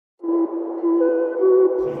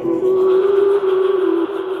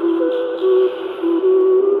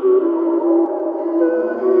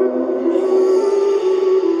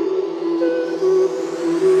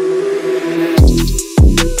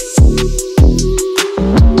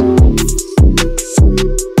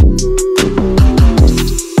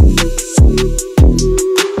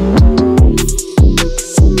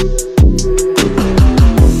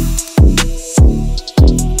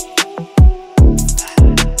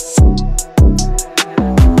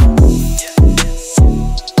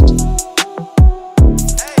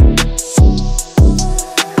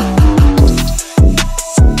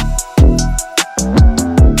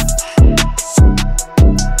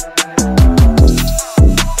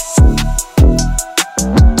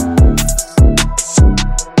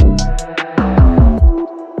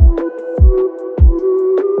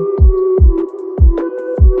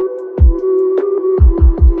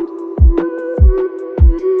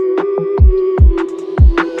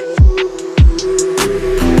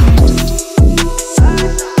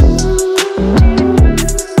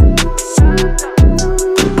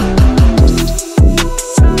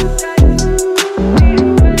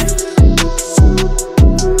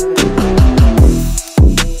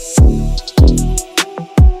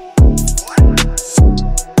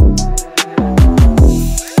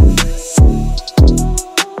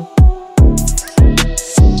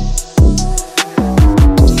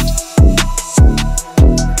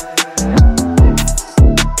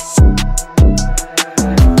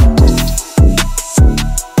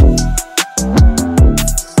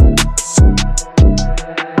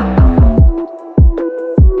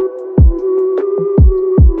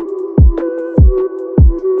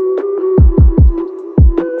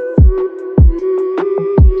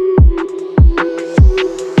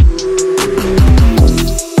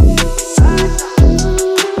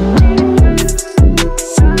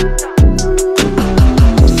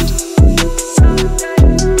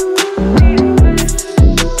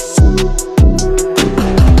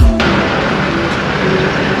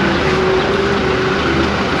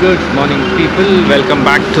people, welcome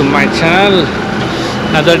back to my channel.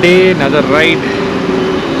 Another day, another ride.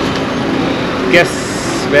 Guess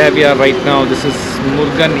where we are right now. This is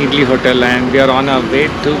Murugan Idli Hotel and we are on our way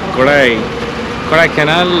to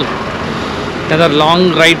Kodaikanal. Another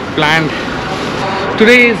long ride planned.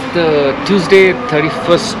 Today is the Tuesday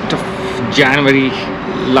 31st of January,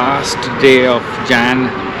 last day of Jan,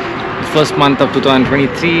 the first month of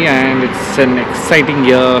 2023, and it's an exciting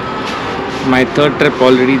year. My third trip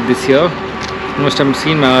already this year. You must have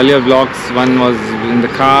seen my earlier vlogs. One was in the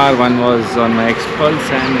car, one was on my X-Pulse,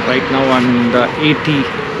 and right now on the 80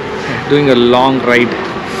 doing a long ride.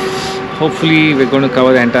 Hopefully we're going to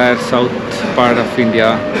cover the entire south part of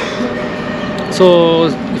India. So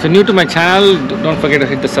if you're new to my channel, don't forget to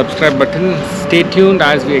hit the subscribe button. Stay tuned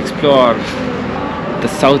as we explore the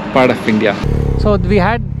south part of India. So we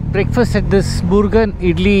had breakfast at this Murugan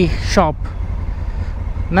Idli shop.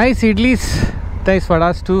 Nice idlis, nice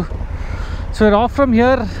vadas too. So we're off from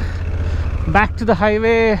here, back to the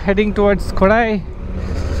highway, heading towards Kodai.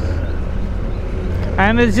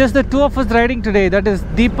 And it's just the two of us riding today. That is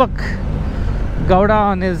Deepak Gowda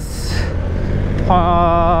on his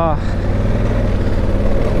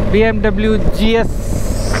BMW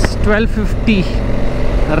GS 1250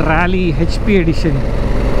 Rally HP edition.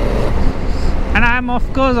 And I'm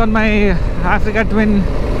of course on my AfricaTwin.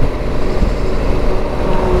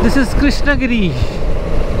 This is Krishnagiri,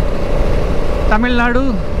 Tamil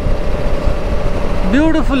Nadu.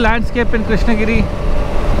 Beautiful landscape in Krishnagiri.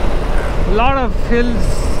 A lot of hills,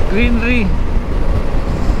 greenery.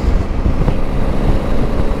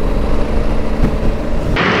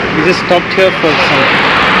 We just stopped here for some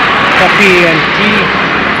coffee and tea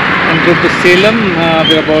and go to Salem.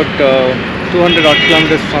 We're about 200 odd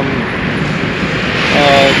kilometers from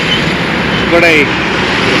Kodai.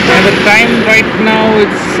 And the time right now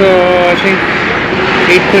it's I think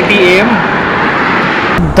 8:30 AM.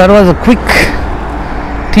 That was a quick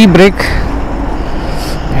tea break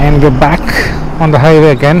and we're back on the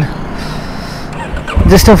highway again.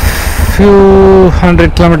 Just a few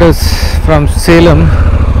hundred kilometers from Salem.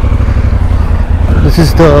 This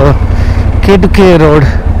is the K2K road.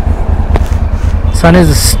 Sun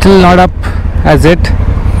is still not up as yet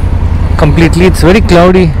completely. It's very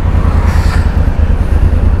cloudy.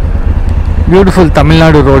 Beautiful Tamil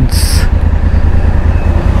Nadu roads.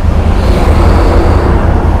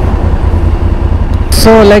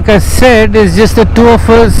 So like I said, it's just the two of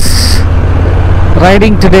us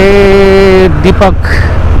riding today. Deepak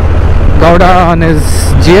Gowda on his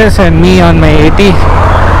GS and me on my 80.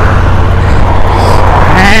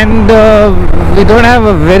 And we don't have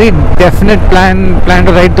a very definite plan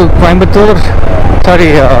to ride to Coimbatore.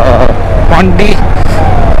 Sorry, Pondi,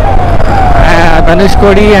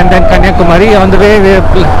 Dhanushkodi and then Kanyakumari. On the way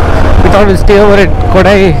we thought we'll stay over at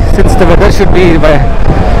Kodai since the weather should be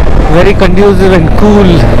very conducive and cool.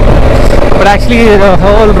 But actually the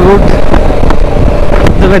whole route,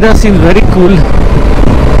 the weather seems very cool.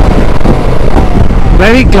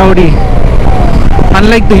 Very cloudy,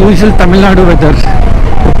 unlike the usual Tamil Nadu weather.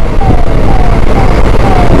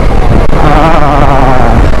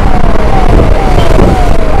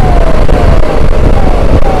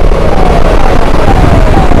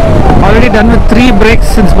 Already done with 3 breaks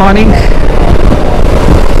since morning,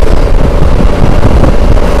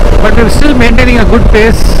 but we're still maintaining a good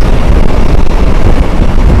pace.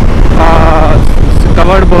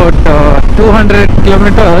 Covered about 200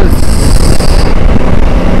 kilometers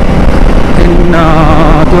in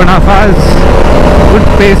 2.5 hours. Good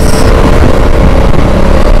pace.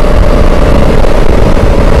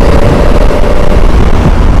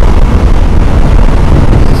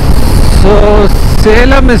 So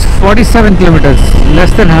Salem is 47 kilometers,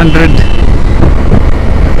 less than 100.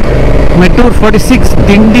 Mettur 46,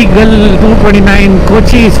 Dindigal 229,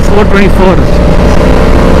 Kochi is 424.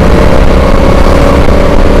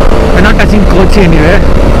 We're not touching Kochi anywhere.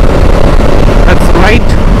 That's right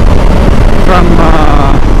from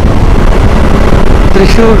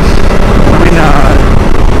Thrissur. I mean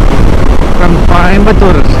from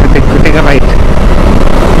Coimbatore, I think we take a right.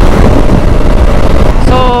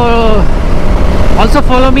 So also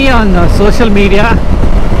follow me on social media.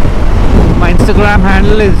 My Instagram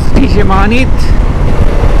handle is Djmahaneet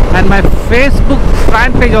and my Facebook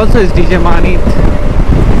fan page also is Djmahaneet.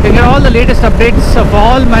 You can get all the latest updates of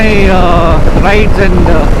all my rides and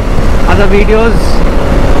other videos.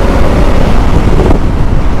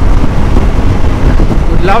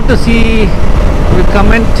 Would love to see you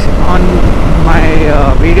comment on my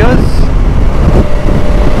videos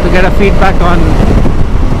to get a feedback on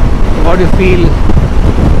what you feel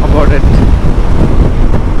about it.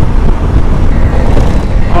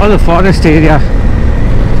 all the forest area.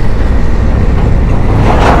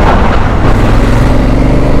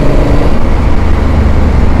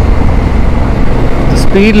 The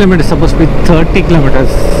speed limit is supposed to be 30 kilometers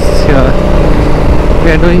here. We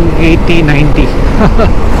are doing 80, 90.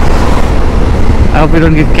 I hope we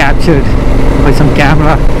don't get captured by some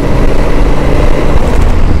camera.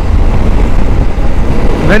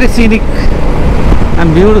 Very scenic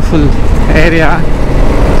and beautiful area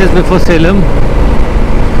just before Salem.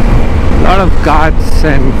 A lot of ghats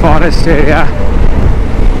and forest area.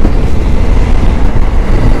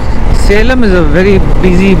 Salem is a very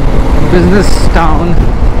busy business town,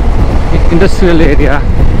 industrial area,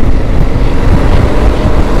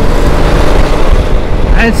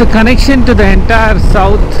 and it's a connection to the entire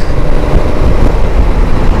south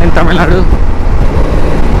in Tamil Nadu.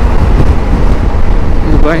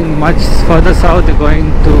 You're going much further south, you're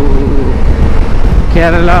going to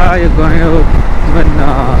Kerala, you're going to even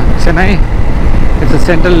Chennai. It's a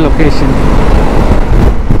central location.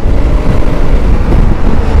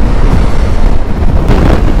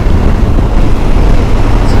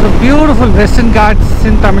 So the beautiful Western Ghats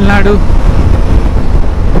in Tamil Nadu.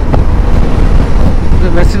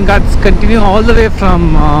 The Western Ghats continue all the way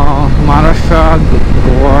from Maharashtra,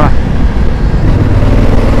 Goa,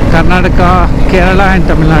 Karnataka, Kerala and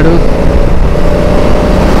Tamil Nadu.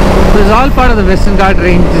 This is all part of the Western Ghat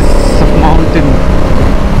ranges of mountain.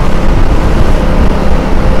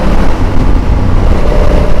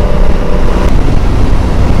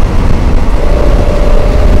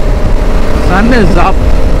 Sun is up.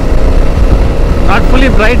 Not fully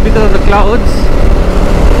bright because of the clouds,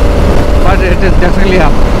 but it is definitely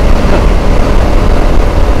up.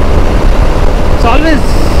 It's always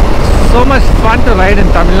so much fun to ride in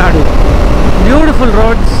Tamil Nadu. Beautiful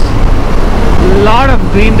roads, lot of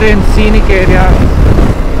greenery and scenic area.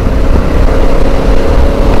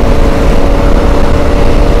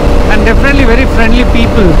 And definitely very friendly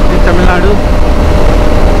people in Tamil Nadu.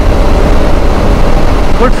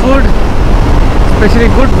 Good food, especially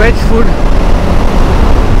good veg food.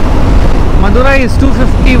 Madurai is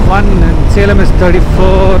 251 and Salem is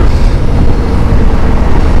 34.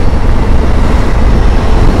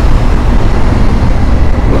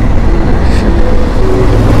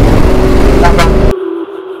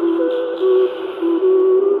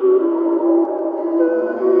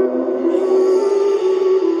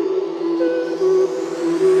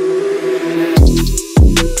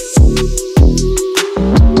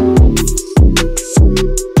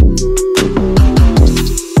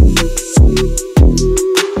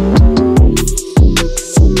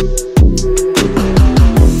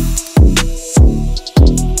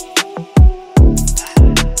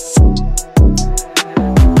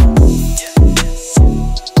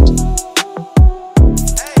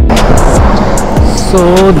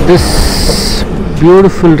 So this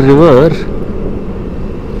beautiful river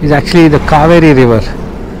is actually the Kaveri river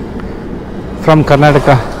from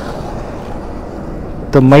Karnataka,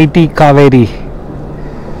 the mighty Kaveri,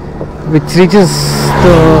 which reaches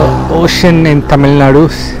the ocean in Tamil Nadu,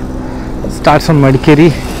 starts from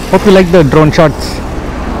Madikeri. Hope you like the drone shots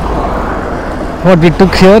what we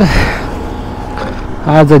took here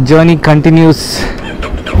as the journey continues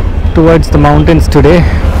towards the mountains today.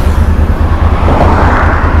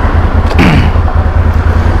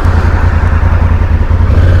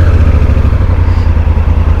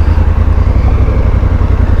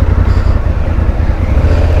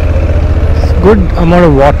 Good amount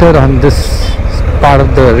of water on this part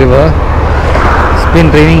of the river. It's been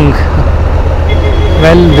raining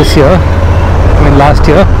well this year, I mean last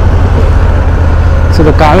year. So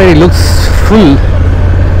the Kaveri looks full.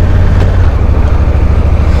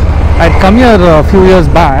 I'd come here a few years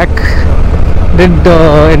back, did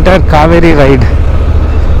the entire Kaveri ride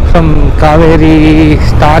from Kaveri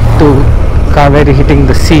start to Kaveri hitting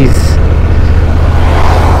the seas.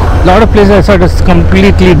 A lot of places I saw it was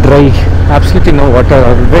completely dry, absolutely no water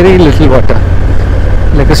or very little water,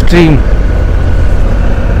 like a stream.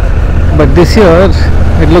 But this year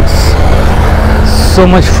it looks so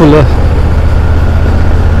much fuller.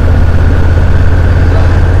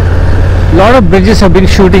 A lot of bridges have been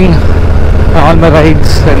shooting all my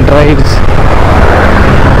rides and drives.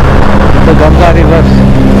 The Ganga river.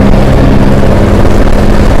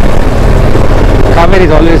 Kaveri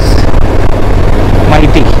is always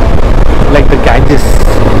mighty, like the Ganges.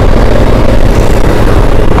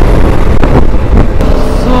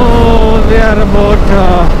 So we are about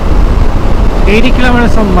 80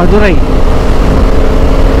 kilometers from Madurai.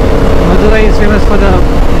 Madurai is famous for the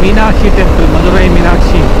Meenakshi temple, Madurai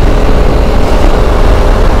Meenakshi.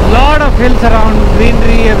 Lot of hills around,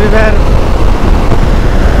 greenery everywhere.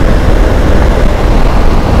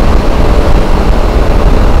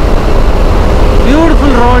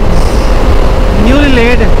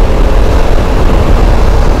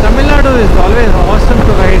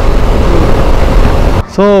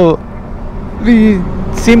 We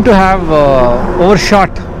seem to have overshot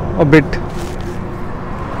a bit.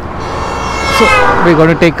 So we're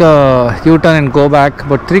going to take a U-turn and go back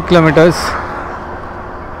about 3 kilometers.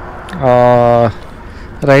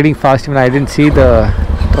 Riding fast, even I didn't see the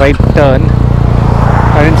right turn.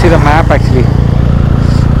 I didn't see the map actually.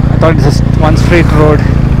 I thought it's just one straight road.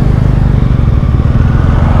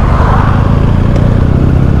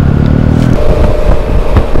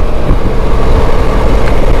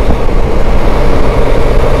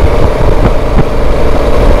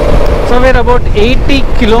 So we're about 80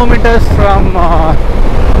 kilometers from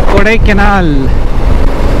Kodaikanal,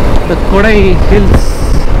 the Kodai Hills.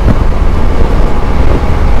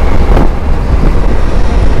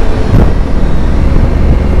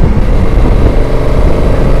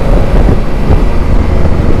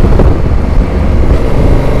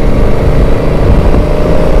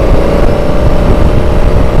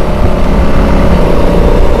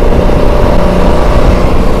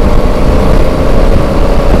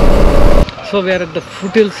 So we are at the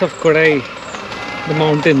foothills of Kodai, the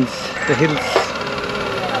mountains, the hills,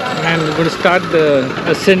 and we're going to start the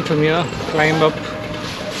ascent from here, climb up,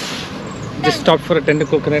 just stop for a tender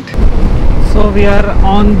coconut. So we are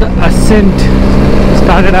on the ascent,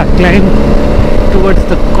 started our climb towards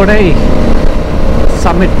the Kodai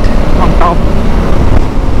summit on top.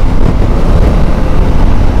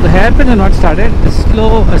 The hairpin are not started, the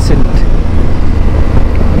slow ascent.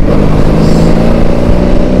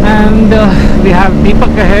 And we have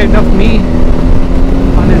Deepak ahead of me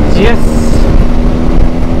on his GS.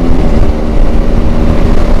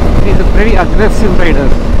 He's a very aggressive rider.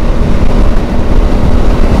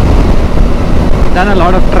 Done a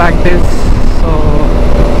lot of track days, so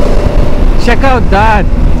check out that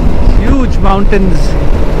huge mountains.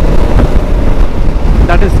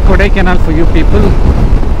 That is Kodaikanal for you people.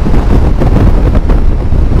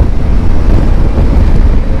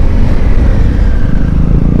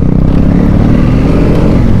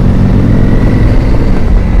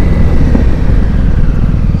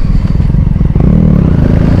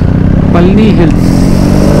 Hills.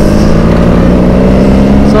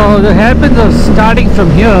 So the hairpins are starting from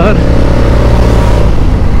here.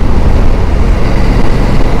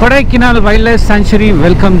 Kodaikanal Wildlife Sanctuary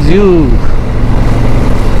welcomes you.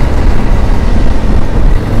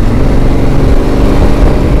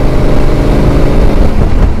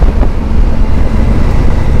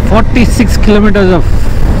 "46 kilometers of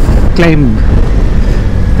climb."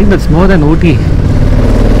 I think that's more than OT.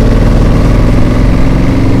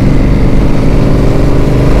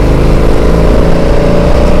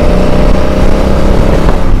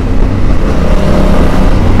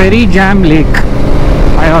 Perry Jam Lake.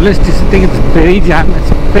 I always used to think it's Perry Jam. It's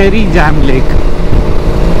Perry Jam Lake.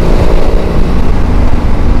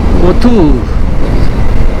 Othu.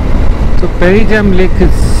 So Perry Jam Lake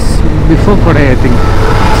is before Kodai, I think.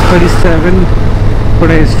 It's 37.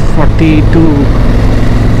 Kodai is 42.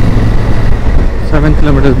 7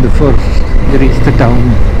 kilometers before they reach the town.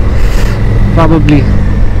 Probably.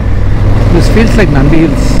 This feels like Nandi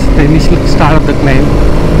Hills, the initial start of the climb.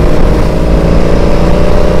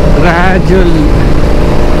 Gradual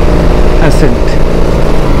ascent.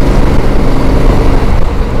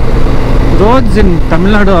 Roads in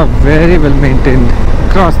Tamil Nadu are very well maintained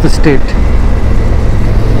across the state.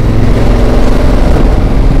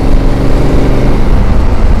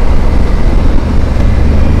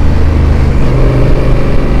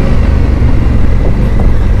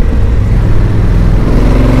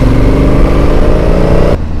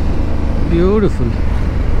 Beautiful.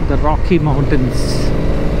 The Rocky Mountains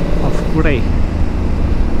of Kodai.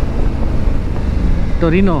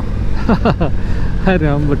 Torino. I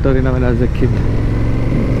remember Torino when I was a kid.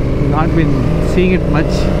 Not been seeing it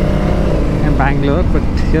much in Bangalore, but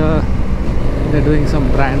here they're doing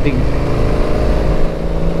some branding.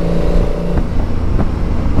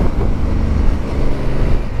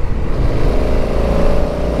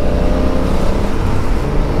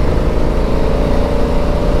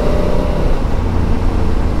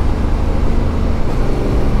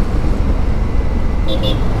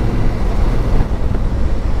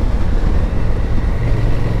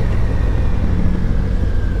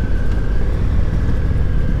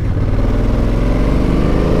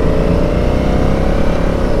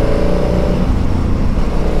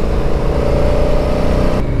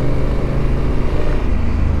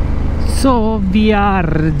 So we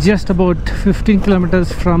are just about 15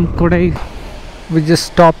 kilometers from Kodai. We just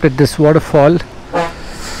stopped at this waterfall.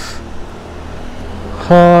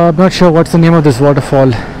 I'm not sure what's the name of this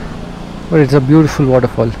waterfall, but it's a beautiful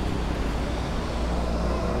waterfall.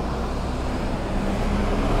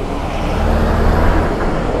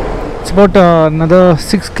 about another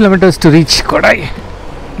 6 kilometers to reach Kodai.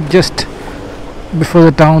 Just before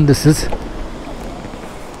the town this is.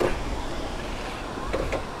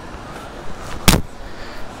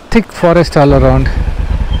 Thick forest all around.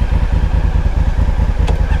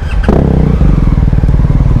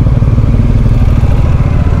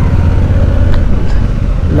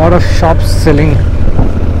 Lot of shops selling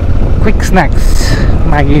quick snacks,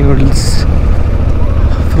 Maggi noodles,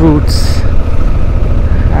 fruits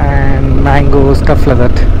and mango, stuff like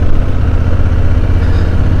that.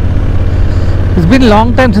 It's been a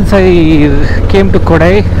long time since I came to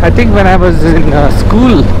Kodai. I think when I was in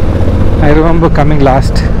school, I remember coming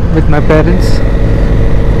last with my parents.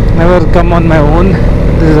 Never come on my own.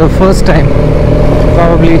 This is the first time.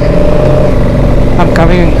 Probably I'm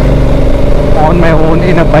coming on my own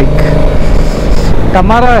in a bike.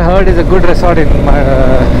 Tamara, I heard, is a good resort in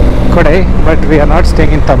Kodai, but we are not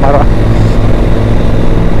staying in Tamara.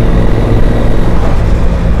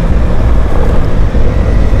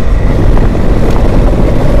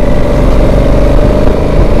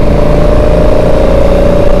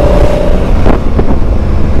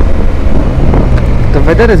 The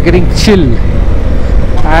weather is getting chill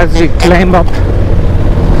as we climb up.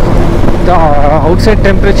 The outside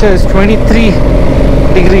temperature is 23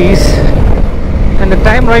 degrees and the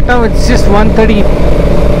time right now it's just 1:30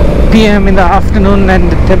 p.m. in the afternoon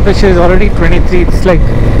and the temperature is already 23. It's like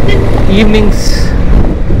evenings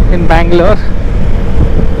in Bangalore.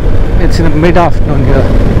 It's in the mid-afternoon here,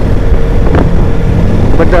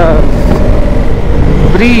 but the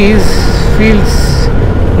breeze feels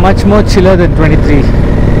much more chiller than 23.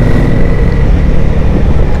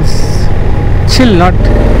 It's chill, not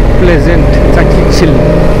pleasant. It's actually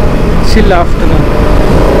chill afternoon.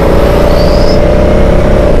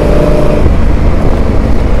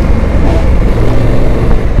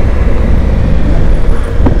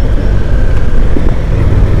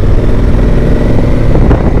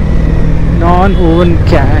 Non-woven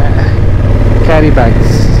carry bags.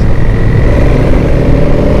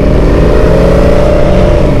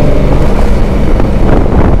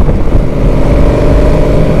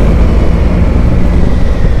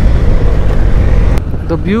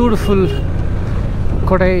 The beautiful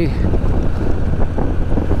Kodai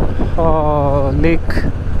lake.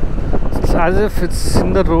 It's as if it's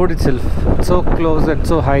in the road itself. It's so close and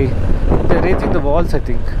so high. They're raising the walls, I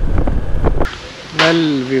think. Well,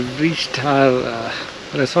 we've reached our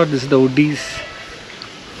resort. This is the Woodies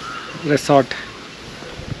resort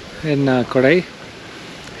in Kodai.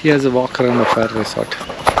 Here's a walk around of our resort.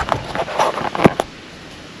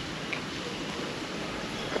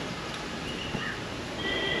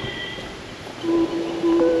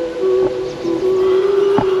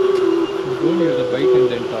 Go near the bike and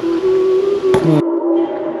then talk.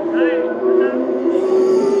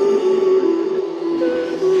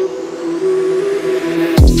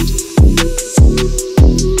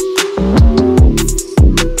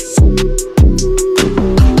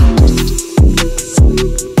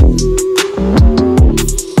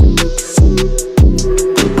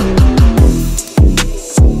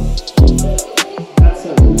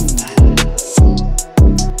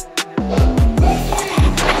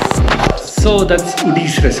 So that's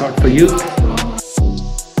Woodies resort for you.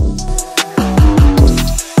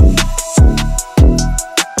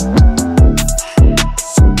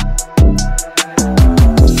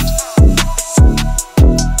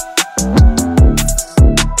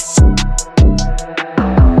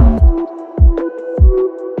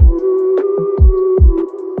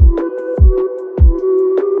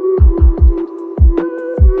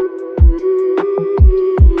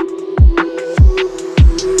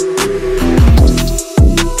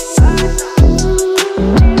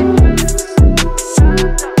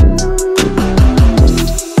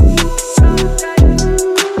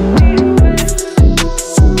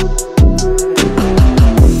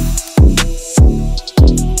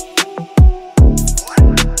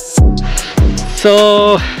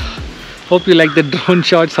 So hope you like the drone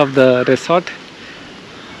shots of the resort.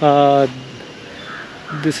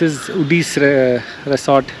 This is Woodies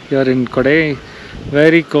resort here in Kodai.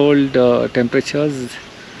 Very cold temperatures.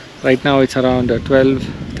 Right now it's around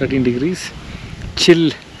 12-13 degrees.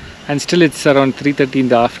 Chill, and still it's around 3:30 in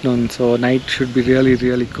the afternoon, so night should be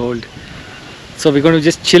really cold. So we're going to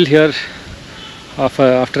just chill here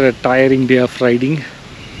after a tiring day of riding.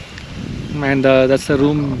 And that's the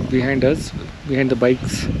room behind us, behind the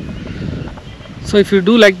bikes. So if you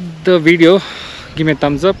do like the video, give me a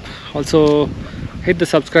thumbs up. Also hit the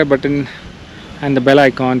subscribe button and the bell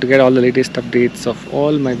icon to get all the latest updates of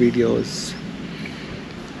all my videos.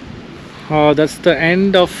 That's the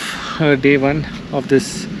end of day one of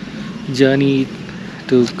this journey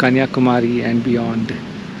to Kanyakumari and beyond.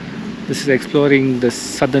 This is exploring the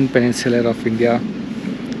southern peninsula of India.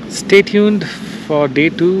 Stay tuned for day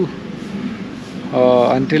 2.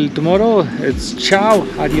 Until tomorrow, it's ciao,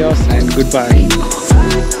 adios, and goodbye.